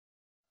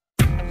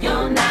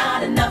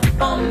not enough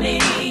for me.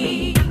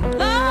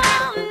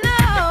 Oh no,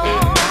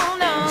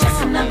 no.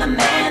 Just another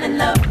man in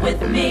love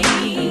with me.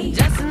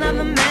 Just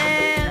another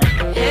man.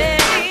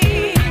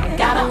 Hey,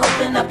 gotta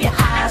open up your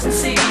eyes and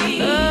see.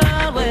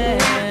 Oh, well,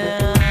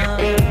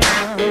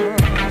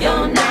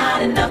 you're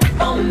not enough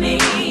for me.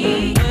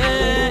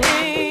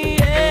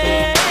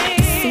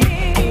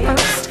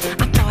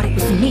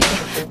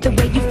 The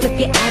way you flip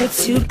your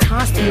attitude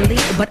constantly,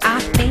 but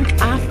I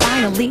think I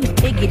finally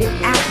figured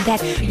it out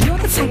that you're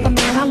the type of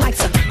man I like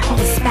to call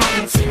a spat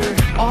and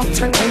turn off,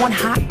 turn on,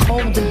 hot,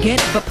 cold again.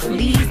 But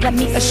please let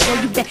me assure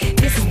you that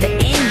this is the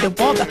end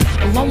of all the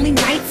lonely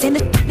nights and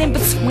the in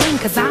between.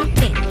 Cause I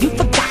think you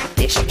forgot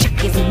this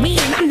chick is mean.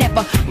 I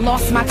never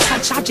lost my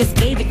touch, I just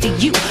gave it to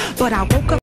you. But I woke up